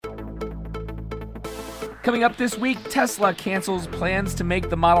Coming up this week, Tesla cancels plans to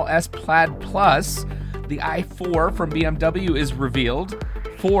make the Model S Plaid Plus. The i4 from BMW is revealed.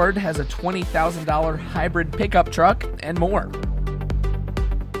 Ford has a $20,000 hybrid pickup truck, and more.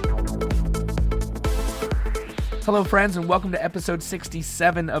 Hello, friends, and welcome to episode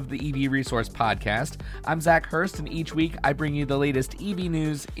 67 of the EV Resource Podcast. I'm Zach Hurst, and each week I bring you the latest EV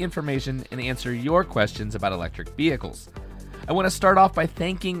news, information, and answer your questions about electric vehicles. I want to start off by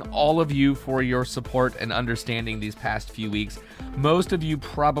thanking all of you for your support and understanding these past few weeks. Most of you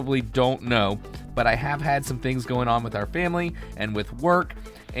probably don't know, but I have had some things going on with our family and with work,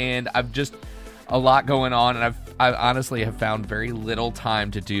 and I've just a lot going on, and I honestly have found very little time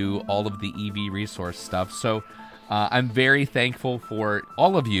to do all of the EV resource stuff. So I'm very thankful for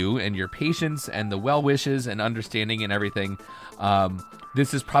all of you and your patience and the well wishes and understanding and everything.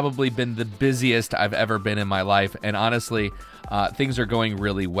 This has probably been the busiest I've ever been in my life, and honestly, things are going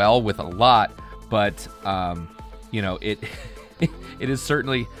really well with a lot, but it it is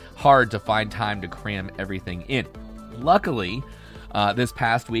certainly hard to find time to cram everything in. Luckily, this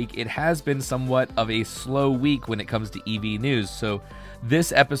past week, it has been somewhat of a slow week when it comes to EV news, so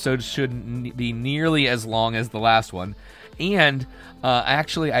this episode shouldn't be nearly as long as the last one. And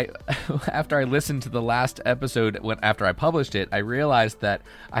actually, after I listened to the last episode, after I published it, I realized that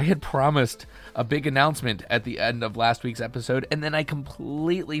I had promised a big announcement at the end of last week's episode, and then I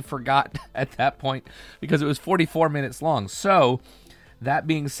completely forgot at that point because it was 44 minutes long. So, that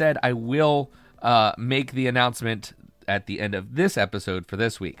being said, I will make the announcement at the end of this episode for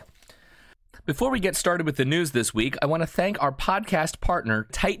this week. Before we get started with the news this week, I want to thank our podcast partner,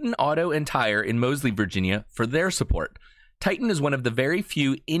 Titan Auto and Tire in Moseley, Virginia, for their support. Titan is one of the very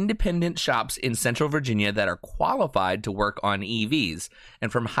few independent shops in Central Virginia that are qualified to work on EVs,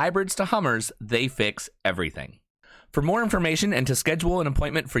 and from hybrids to Hummers, they fix everything. For more information and to schedule an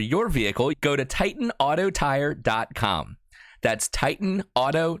appointment for your vehicle, go to TitanAutoTire.com. That's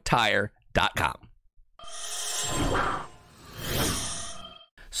TitanAutoTire.com.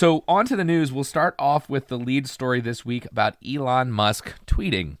 So on to the news. We'll start off with the lead story this week about Elon Musk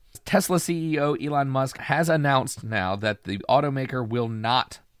tweeting. Tesla CEO Elon Musk has announced now that the automaker will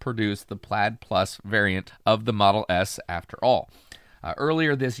not produce the Plaid Plus variant of the Model S after all.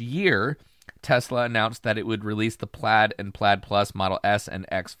 Earlier this year, Tesla announced that it would release the Plaid and Plaid Plus Model S and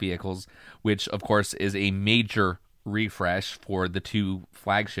X vehicles, which of course is a major refresh for the two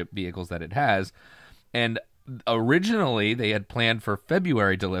flagship vehicles that it has. And originally, they had planned for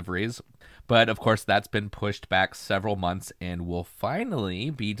February deliveries, but of course that's been pushed back several months and will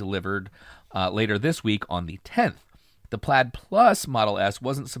finally be delivered later this week on the 10th. The Plaid Plus Model S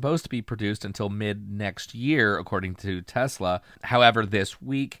wasn't supposed to be produced until mid-next year, according to Tesla. However, this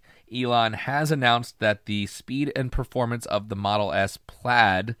week, Elon has announced that the speed and performance of the Model S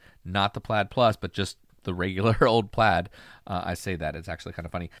Plaid, not the Plaid Plus, but just the regular old Plaid, I say that, it's actually kind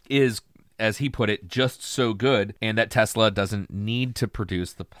of funny, is, as he put it, just so good, and that Tesla doesn't need to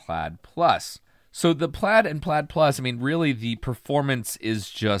produce the Plaid Plus. So the Plaid and Plaid Plus, really the performance is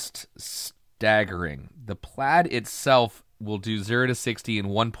just staggering. The Plaid itself will do 0 to 60 in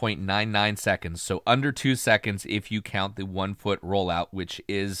 1.99 seconds, so under 2 seconds if you count the 1 foot rollout, which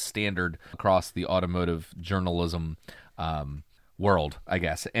is standard across the automotive journalism world, I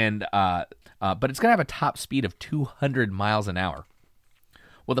guess. And but it's going to have a top speed of 200 miles an hour.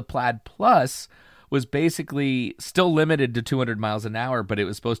 Well, the Plaid Plus was basically still limited to 200 miles an hour, but it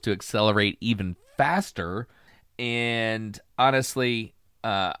was supposed to accelerate even faster. And honestly,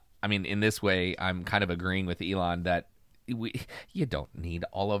 in this way, I'm kind of agreeing with Elon that you don't need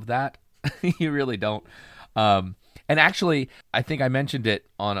all of that. You really don't. And actually, I think I mentioned it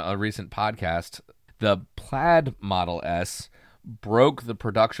on a recent podcast. The Plaid Model S broke the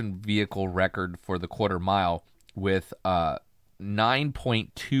production vehicle record for the quarter mile with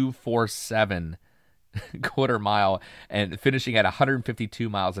 9.247 quarter mile and finishing at 152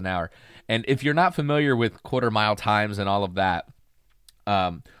 miles an hour. And if you're not familiar with quarter mile times and all of that,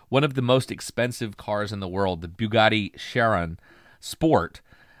 one of the most expensive cars in the world, the Bugatti Chiron Sport,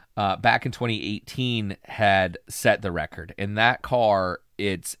 back in 2018 had set the record. In that car,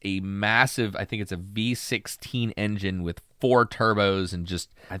 it's a massive, I think it's a V16 engine with 4 turbos and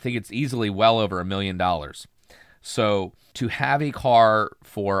just, I think it's easily well over $1 million. So to have a car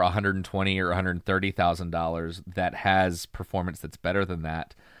for $120,000 or $130,000 that has performance that's better than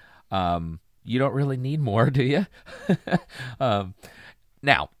that, you don't really need more, do you?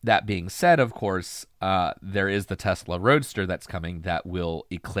 Now, that being said, of course, there is the Tesla Roadster that's coming that will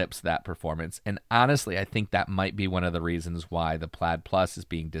eclipse that performance. And honestly, I think that might be one of the reasons why the Plaid Plus is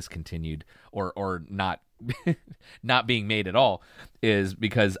being discontinued or not not being made at all, is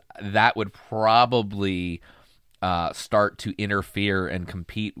because that would probably start to interfere and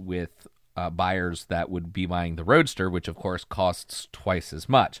compete with buyers that would be buying the Roadster, which of course costs twice as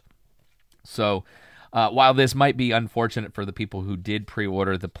much. So while this might be unfortunate for the people who did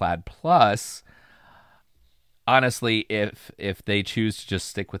pre-order the Plaid Plus, honestly, if they choose to just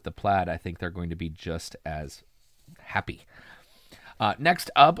stick with the Plaid, I think they're going to be just as happy. Next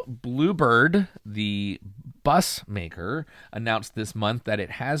up, Bluebird, the bus maker, announced this month that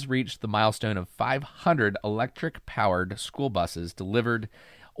it has reached the milestone of 500 electric-powered school buses delivered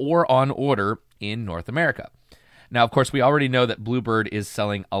or on order in North America. Now, of course, we already know that Bluebird is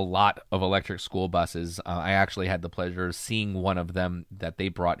selling a lot of electric school buses. I actually had the pleasure of seeing one of them that they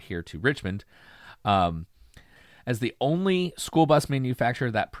brought here to Richmond. As the only school bus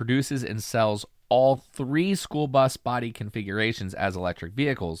manufacturer that produces and sells all 3 school bus body configurations as electric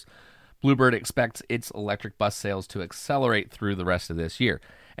vehicles, Bluebird expects its electric bus sales to accelerate through the rest of this year.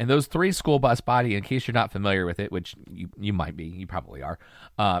 And those 3 school bus body, in case you're not familiar with it, which you might be, you probably are,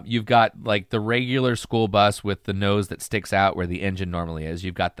 you've got like the regular school bus with the nose that sticks out where the engine normally is.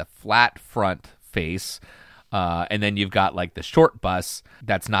 You've got the flat front face, and then you've got like the short bus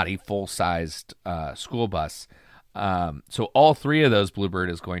that's not a full-sized school bus. So all 3 of those Bluebird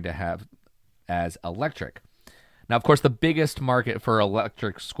is going to have as electric. Now, of course, the biggest market for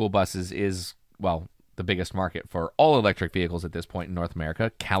electric school buses is, well, the biggest market for all electric vehicles at this point in North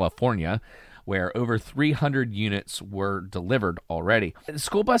America, California, where over 300 units were delivered already.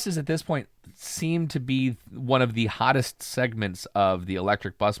 School buses at this point seem to be one of the hottest segments of the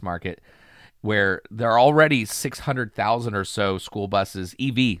electric bus market, where there are already 600,000 or so school buses,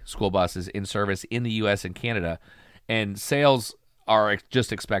 EV school buses, in service in the U.S. and Canada, and sales are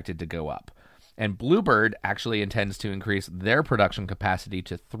just expected to go up. And Bluebird actually intends to increase their production capacity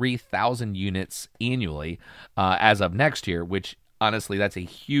to 3,000 units annually as of next year, which honestly, that's a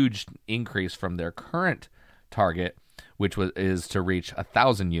huge increase from their current target, which is to reach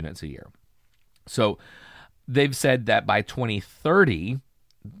 1,000 units a year. So they've said that by 2030,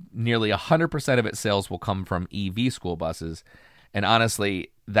 nearly 100% of its sales will come from EV school buses. And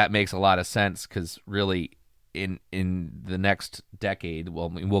honestly, that makes a lot of sense because really, in the next decade,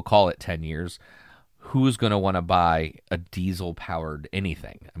 well, we'll call it 10 years, who's going to want to buy a diesel-powered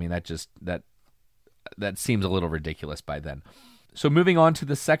anything? I mean, that seems a little ridiculous by then. So moving on to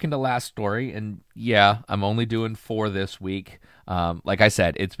the second to last story, and yeah, I'm only doing 4 this week. Like I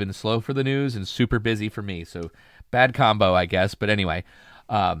said, it's been slow for the news and super busy for me, so bad combo, I guess. But anyway,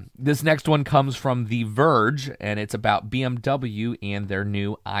 this next one comes from The Verge, and it's about BMW and their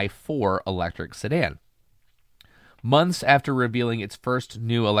new i4 electric sedan. Months after revealing its first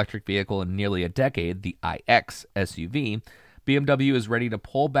new electric vehicle in nearly a decade, the iX SUV, BMW is ready to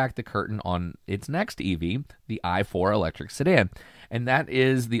pull back the curtain on its next EV, the i4 electric sedan. And that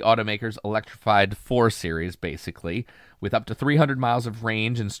is the automaker's electrified 4 Series, basically, with up to 300 miles of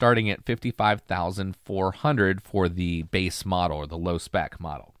range and starting at $55,400 for the base model or the low-spec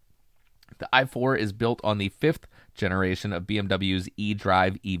model. The i4 is built on the 5th generation of BMW's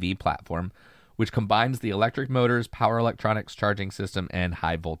eDrive EV platform, which combines the electric motors, power electronics, charging system, and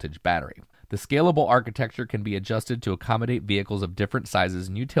high-voltage battery. The scalable architecture can be adjusted to accommodate vehicles of different sizes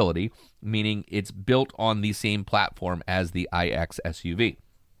and utility, meaning it's built on the same platform as the iX SUV.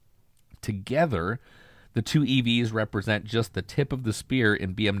 Together, the 2 EVs represent just the tip of the spear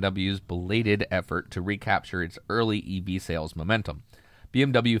in BMW's belated effort to recapture its early EV sales momentum.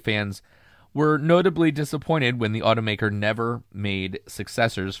 BMW fans were notably disappointed when the automaker never made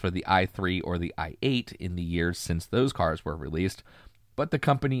successors for the i3 or the i8 in the years since those cars were released, but the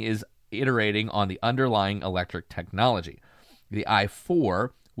company is iterating on the underlying electric technology. The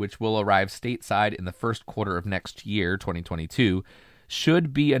i4, which will arrive stateside in the first quarter of next year, 2022,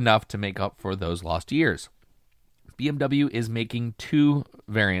 should be enough to make up for those lost years. BMW is making 2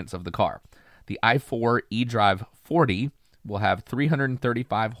 variants of the car. The i4 eDrive 40 will have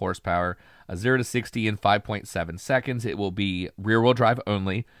 335 horsepower, a 0 to 60 in 5.7 seconds. It will be rear-wheel drive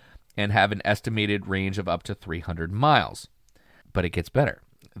only and have an estimated range of up to 300 miles. But it gets better.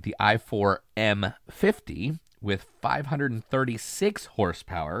 The i4 M50 with 536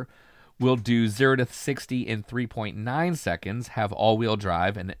 horsepower will do 0 to 60 in 3.9 seconds, have all-wheel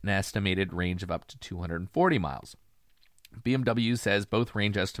drive, and an estimated range of up to 240 miles. BMW says both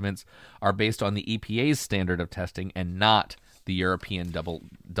range estimates are based on the EPA's standard of testing and not the European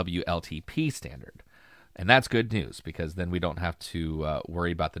WLTP standard. And that's good news because then we don't have to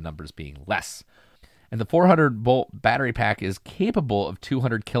worry about the numbers being less. And the 400-volt battery pack is capable of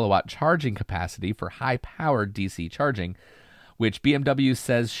 200 kilowatt charging capacity for high-powered DC charging, which BMW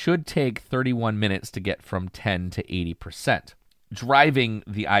says should take 31 minutes to get from 10 to 80%. Driving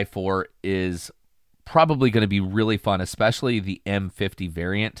the i4 is probably going to be really fun, especially the M50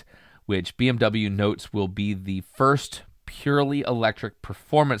 variant, which BMW notes will be the first purely electric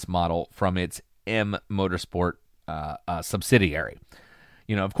performance model from its M Motorsport subsidiary.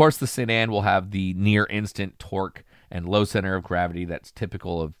 Of course, the sedan will have the near-instant torque and low center of gravity that's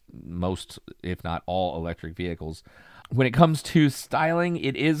typical of most, if not all, electric vehicles. When it comes to styling,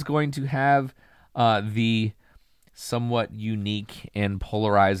 it is going to have the somewhat unique and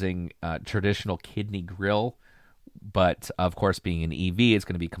polarizing traditional kidney grille, but of course, being an EV, it's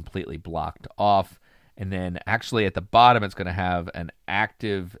going to be completely blocked off. And then actually at the bottom, it's going to have an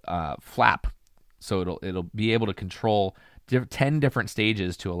active flap, so it'll be able to control 10 different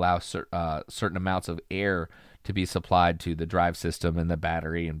stages to allow certain amounts of air to be supplied to the drive system and the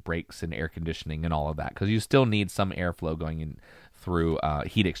battery and brakes and air conditioning and all of that, because you still need some airflow going in through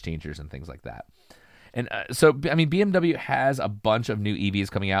heat exchangers and things like that. And so, BMW has a bunch of new EVs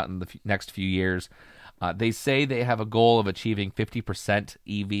coming out in the next few years. They say they have a goal of achieving 50%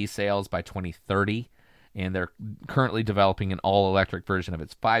 EV sales by 2030, and they're currently developing an all-electric version of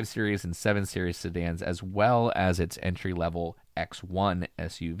its 5 Series and 7 Series sedans, as well as its entry-level X1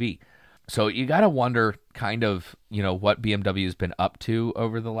 SUV. So you got to wonder kind of, what BMW has been up to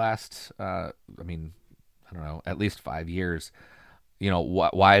over the last, I don't know, at least 5 years.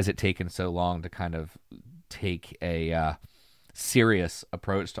 Why has it taken so long to kind of take a serious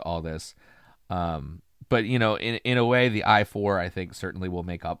approach to all this? But, in a way, the i4, I think, certainly will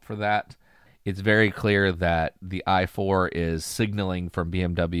make up for that. It's very clear that the i4 is signaling from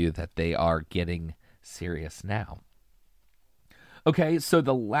BMW that they are getting serious now. Okay, so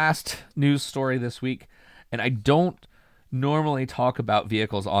the last news story this week, and I don't normally talk about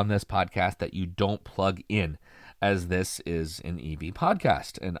vehicles on this podcast that you don't plug in, as this is an EV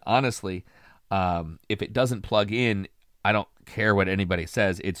podcast. And honestly, if it doesn't plug in, I don't care what anybody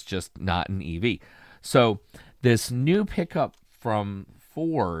says. It's just not an EV. So this new pickup from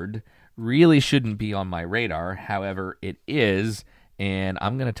Ford really shouldn't be on my radar. However, it is, and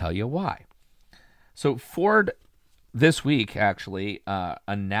I'm going to tell you why. So Ford this week actually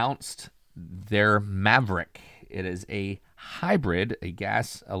announced their Maverick. It is a hybrid, a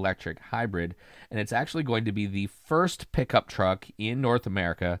gas-electric hybrid, and it's actually going to be the first pickup truck in North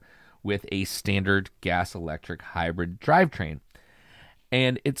America with a standard gas-electric hybrid drivetrain.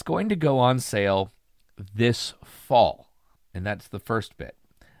 And it's going to go on sale this fall, and that's the first bit.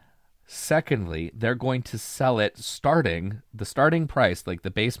 Secondly, they're going to sell it the starting price, like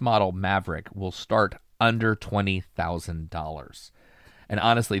the base model Maverick, will start under $20,000. And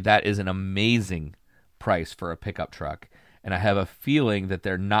honestly, that is an amazing price for a pickup truck. And I have a feeling that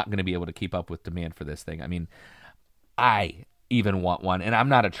they're not going to be able to keep up with demand for this thing. I mean, I even want one, and I'm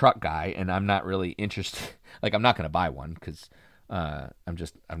not a truck guy, and I'm not really interested. Like, I'm not going to buy one because I'm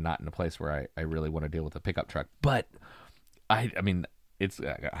not in a place where I really want to deal with a pickup truck. But I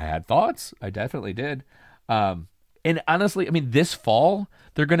had thoughts. I definitely did. And honestly, this fall,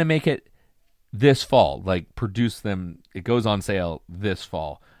 they're going to make it this fall, like produce them. It goes on sale this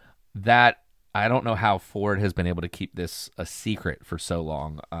fall. That, I don't know how Ford has been able to keep this a secret for so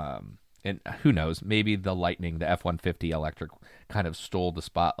long. And who knows, maybe the Lightning, the F-150 electric, kind of stole the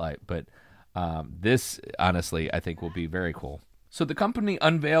spotlight. But this, honestly, I think will be very cool. So the company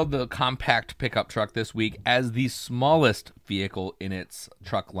unveiled the compact pickup truck this week as the smallest vehicle in its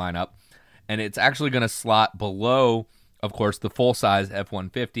truck lineup. And it's actually going to slot below, of course, the full-size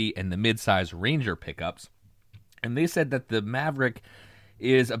F-150 and the mid-size Ranger pickups. And they said that the Maverick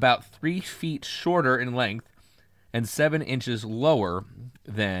is about 3 feet shorter in length and 7 inches lower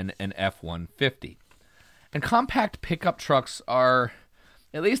than an F-150. And compact pickup trucks are,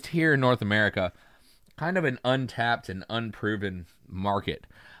 at least here in North America, kind of an untapped and unproven market.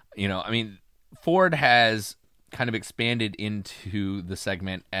 Ford has kind of expanded into the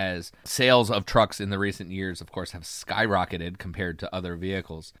segment as sales of trucks in the recent years, of course, have skyrocketed compared to other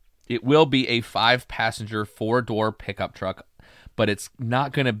vehicles. It will be a 5-passenger, 4-door pickup truck, but it's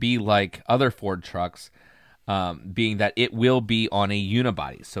not going to be like other Ford trucks, being that it will be on a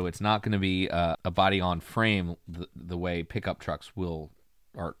unibody. So it's not going to be a body on frame the way pickup trucks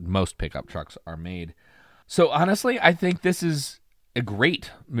or most pickup trucks are made. So honestly, I think this is a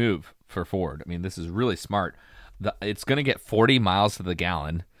great move for Ford. This is really smart. It's going to get 40 miles to the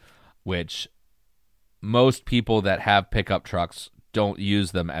gallon, which most people that have pickup trucks don't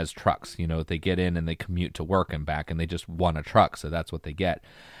use them as trucks. They get in and they commute to work and back, and they just want a truck, so that's what they get.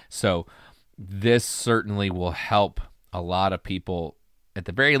 So this certainly will help a lot of people, at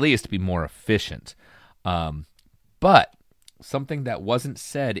the very least, be more efficient. But something that wasn't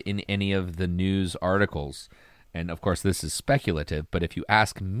said in any of the news articles, and of course this is speculative, but if you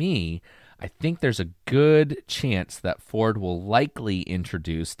ask me, I think there's a good chance that Ford will likely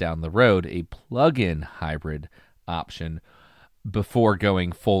introduce down the road a plug-in hybrid option before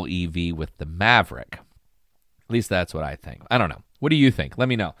going full EV with the Maverick. At least that's what I think. I don't know. What do you think? Let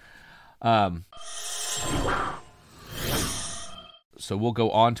me know. So we'll go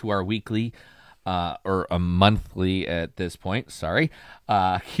on to our weekly or a monthly at this point,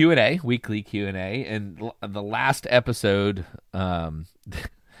 Q&A, weekly Q&A. And the last episode, and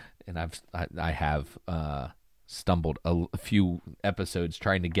I have stumbled a few episodes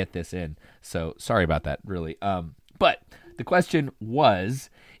trying to get this in, so sorry about that, really. But the question was,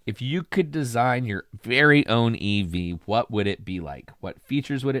 if you could design your very own EV, what would it be like? What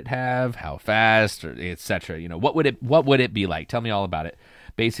features would it have? How fast, or etc.? What would it be like? Tell me all about it.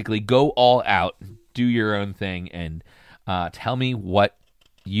 Basically, go all out, do your own thing, and tell me what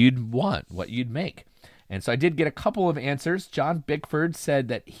you'd want, what you'd make. And so I did get a couple of answers. John Bickford said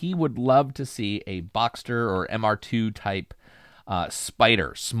that he would love to see a Boxster or MR2 type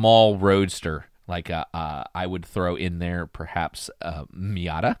Spider, small roadster. Like I would throw in there perhaps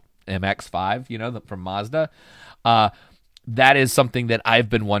Miata MX-5, from Mazda. That is something that I've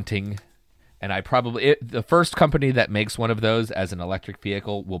been wanting, and the first company that makes one of those as an electric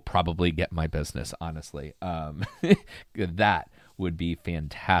vehicle will probably get my business, honestly. That would be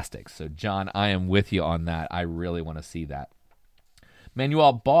fantastic. So, John, I am with you on that. I really want to see that.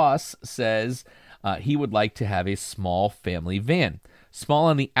 Manuel Boss says he would like to have a small family van. Small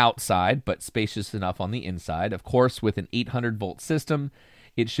on the outside, but spacious enough on the inside. Of course, with an 800-volt system,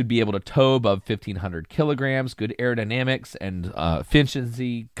 it should be able to tow above 1,500 kilograms, good aerodynamics, and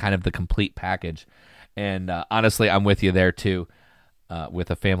efficiency, kind of the complete package. And honestly, I'm with you there, too. With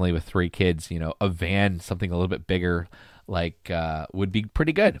a family with 3 kids, a van, something a little bit bigger, would be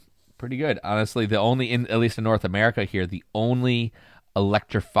pretty good. Pretty good. Honestly, at least in North America here, the only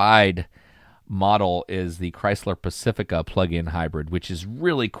electrified model is the Chrysler Pacifica plug-in hybrid, which is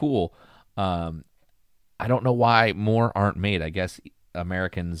really cool. I don't know why more aren't made. I guess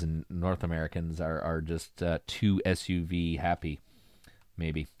Americans and North Americans are just too SUV happy.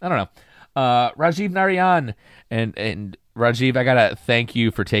 Maybe. I don't know. Rajiv Narayan. And Rajiv, I got to thank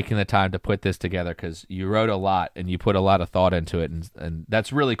you for taking the time to put this together, because you wrote a lot and you put a lot of thought into it, and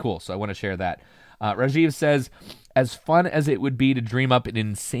that's really cool. So I want to share that. Rajiv says, as fun as it would be to dream up an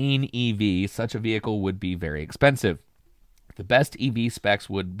insane EV, such a vehicle would be very expensive. The best EV specs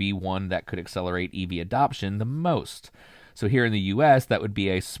would be one that could accelerate EV adoption the most. So here in the U.S., that would be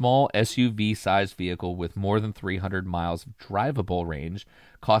a small SUV-sized vehicle with more than 300 miles of drivable range,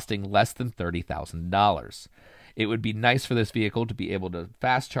 costing less than $30,000. It would be nice for this vehicle to be able to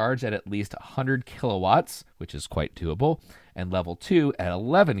fast charge at least 100 kilowatts, which is quite doable, and level 2 at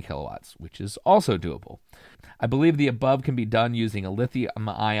 11 kilowatts, which is also doable. I believe the above can be done using a lithium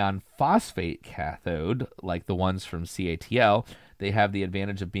ion phosphate cathode, like the ones from CATL. They have the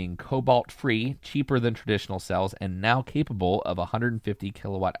advantage of being cobalt-free, cheaper than traditional cells, and now capable of 150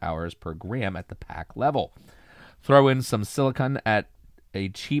 kilowatt hours per gram at the pack level. Throw in some silicon at a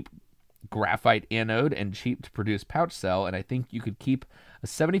cheap graphite anode and cheap to produce pouch cell, and I think you could keep a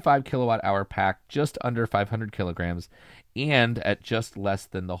 75 kilowatt hour pack just under 500 kilograms and at just less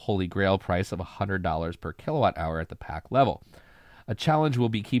than the holy grail price of $100 per kilowatt hour at the pack level. A challenge will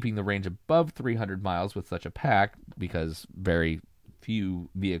be keeping the range above 300 miles with such a pack, because very few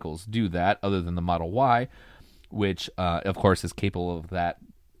vehicles do that other than the Model Y, which of course is capable of that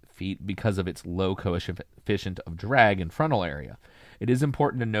feat because of its low coefficient of drag and frontal area. It is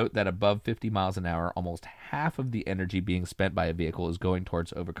important to note that above 50 miles an hour, almost half of the energy being spent by a vehicle is going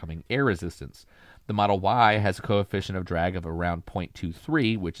towards overcoming air resistance. The Model Y has a coefficient of drag of around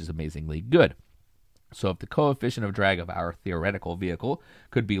 0.23, which is amazingly good. So if the coefficient of drag of our theoretical vehicle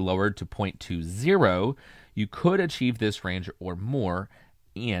could be lowered to 0.20, you could achieve this range or more,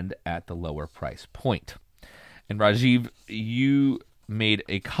 and at the lower price point. And Rajiv, you made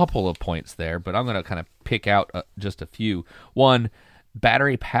a couple of points there, but I'm going to kind of pick out just a few. One,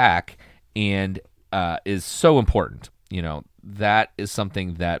 battery pack is so important. You know, that is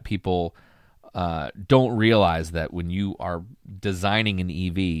something that people don't realize, that when you are designing an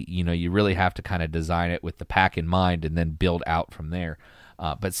EV, you know, you really have to kind of design it with the pack in mind and then build out from there.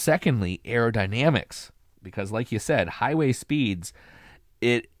 But secondly, aerodynamics, because like you said, highway speeds,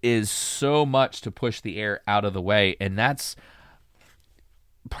 it is so much to push the air out of the way, and that's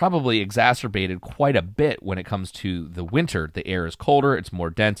probably exacerbated quite a bit when it comes to the winter. The air is colder, it's more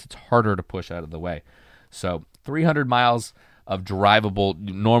dense, it's harder to push out of the way. So 300 miles of drivable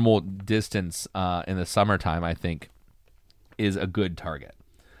normal distance in the summertime, I think, is a good target.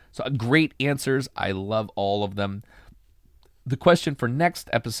 So great answers. I love all of them. The question for next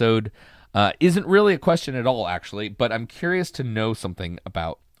episode isn't really a question at all, actually, but I'm curious to know something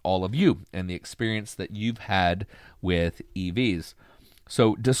about all of you and the experience that you've had with EVs.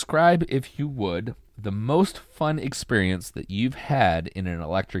 So describe, if you would, the most fun experience that you've had in an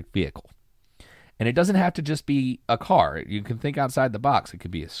electric vehicle. And it doesn't have to just be a car. You can think outside the box. It could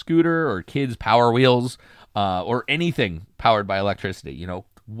be a scooter or kids' Power Wheels or anything powered by electricity. You know,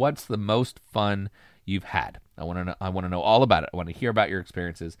 what's the most fun you've had? I want to know all about it. I want to hear about your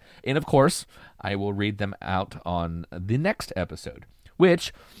experiences. And of course, I will read them out on the next episode,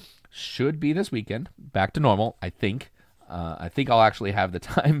 which should be this weekend. Back to normal, I think. I think I'll actually have the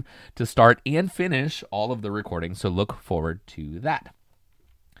time to start and finish all of the recording, so look forward to that.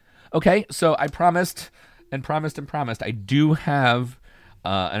 Okay, so I promised. I do have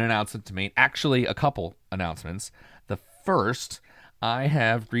an announcement to make. Actually, a couple announcements. The first, I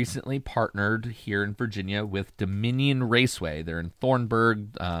have recently partnered here in Virginia with Dominion Raceway. They're in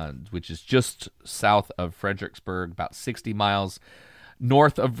Thornburg, which is just south of Fredericksburg, about 60 miles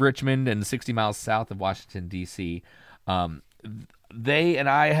north of Richmond and 60 miles south of Washington, D.C. They and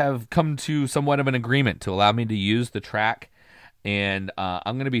I have come to somewhat of an agreement to allow me to use the track, and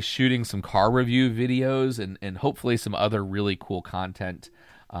I'm going to be shooting some car review videos and hopefully some other really cool content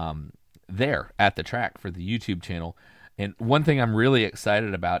there at the track for the YouTube channel. And one thing I'm really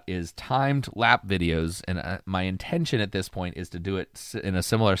excited about is timed lap videos, and my intention at this point is to do it in a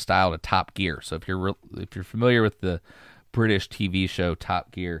similar style to Top Gear. So if you're familiar with the British TV show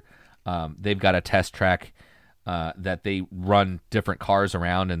Top Gear, they've got a test track that they run different cars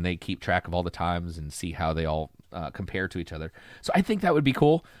around, and they keep track of all the times and see how they all compare to each other. So I think that would be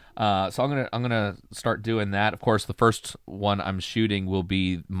cool. So I'm gonna start doing that. Of course, the first one I'm shooting will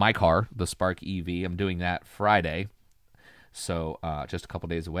be my car, the Spark EV. I'm doing that Friday, so just a couple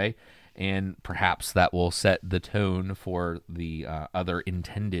days away, and perhaps that will set the tone for the other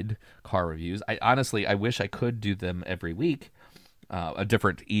intended car reviews. I wish I could do them every week, a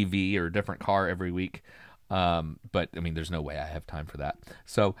different EV or a different car every week. But I mean, there's no way I have time for that.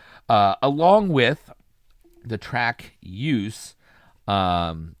 So, along with the track use,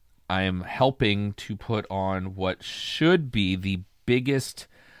 I am helping to put on what should be the biggest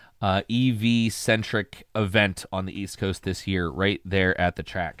EV-centric event on the East Coast this year, right there at the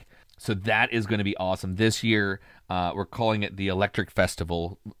track. So that is going to be awesome. This year, we're calling it the Electric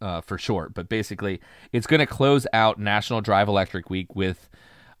Festival for short. But basically, it's going to close out National Drive Electric Week with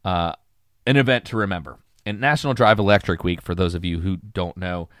an event to remember. And National Drive Electric Week, for those of you who don't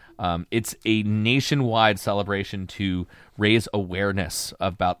know, it's a nationwide celebration to raise awareness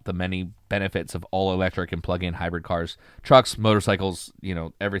about the many benefits of all electric and plug-in hybrid cars, trucks, motorcycles,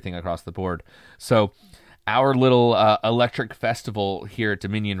 everything across the board. So our little electric festival here at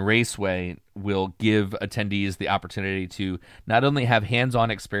Dominion Raceway will give attendees the opportunity to not only have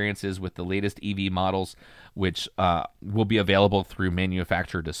hands-on experiences with the latest EV models, which will be available through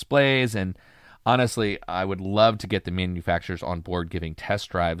manufacturer displays, and honestly, I would love to get the manufacturers on board giving test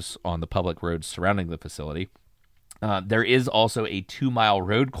drives on the public roads surrounding the facility. There is also a 2-mile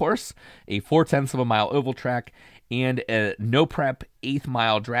road course, a 0.4 of a mile oval track, and a no-prep 1/8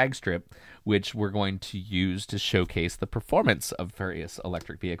 mile drag strip, which we're going to use to showcase the performance of various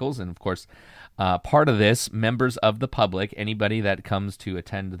electric vehicles. And of course, part of this, members of the public, anybody that comes to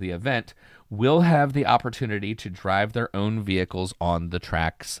attend the event, will have the opportunity to drive their own vehicles on the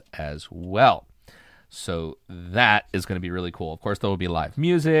tracks as well. So that is going to be really cool. Of course, there will be live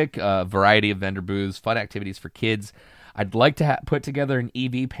music, a variety of vendor booths, fun activities for kids. I'd like to put together an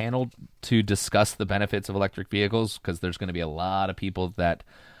EV panel to discuss the benefits of electric vehicles, because there's going to be a lot of people that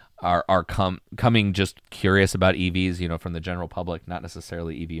are coming just curious about EVs, from the general public, not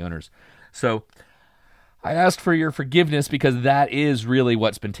necessarily EV owners. So I ask for your forgiveness, because that is really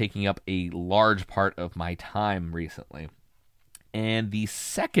what's been taking up a large part of my time recently. And the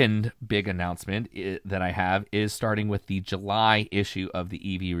second big announcement that I have is starting with the July issue of the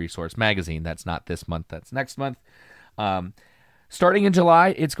EV Resource magazine. That's not this month, that's next month. Starting in July,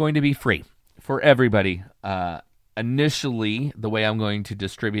 it's going to be free for everybody. Initially, the way I'm going to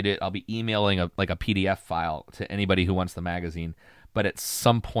distribute it, I'll be emailing a PDF file to anybody who wants the magazine. But at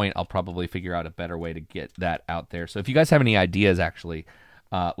some point, I'll probably figure out a better way to get that out there. So if you guys have any ideas, actually,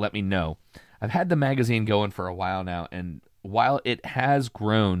 let me know. I've had the magazine going for a while now, and while it has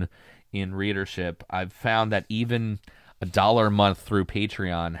grown in readership, I've found that even $1 a month through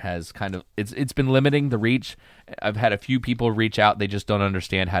Patreon has kind of it's been limiting the reach. I've had a few people reach out. They just don't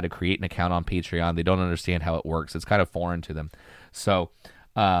understand how to create an account on Patreon. They don't understand how it works. It's kind of foreign to them. So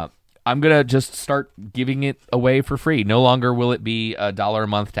I'm going to just start giving it away for free. No longer will it be $1 a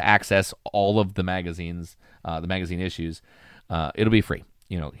month to access all of the magazines, the magazine issues. It'll be free,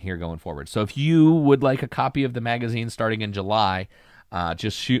 here going forward. So if you would like a copy of the magazine starting in July,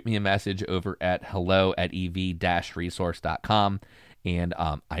 just shoot me a message over at hello@ev-resource.com, and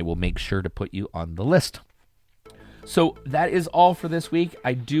I will make sure to put you on the list. So that is all for this week.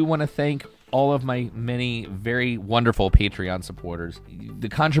 I do want to thank all of my many very wonderful Patreon supporters. The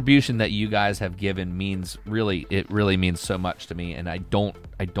contribution that you guys have given really means so much to me, and I don't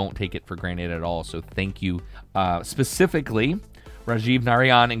take it for granted at all. So thank you. Specifically, Rajiv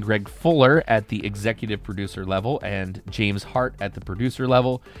Narayan and Greg Fuller at the executive producer level, and James Hart at the producer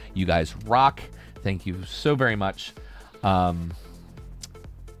level. You guys rock. Thank you so very much. I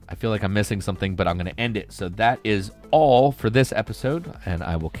feel like I'm missing something, but I'm going to end it. So that is all for this episode, and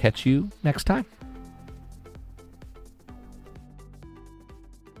I will catch you next time.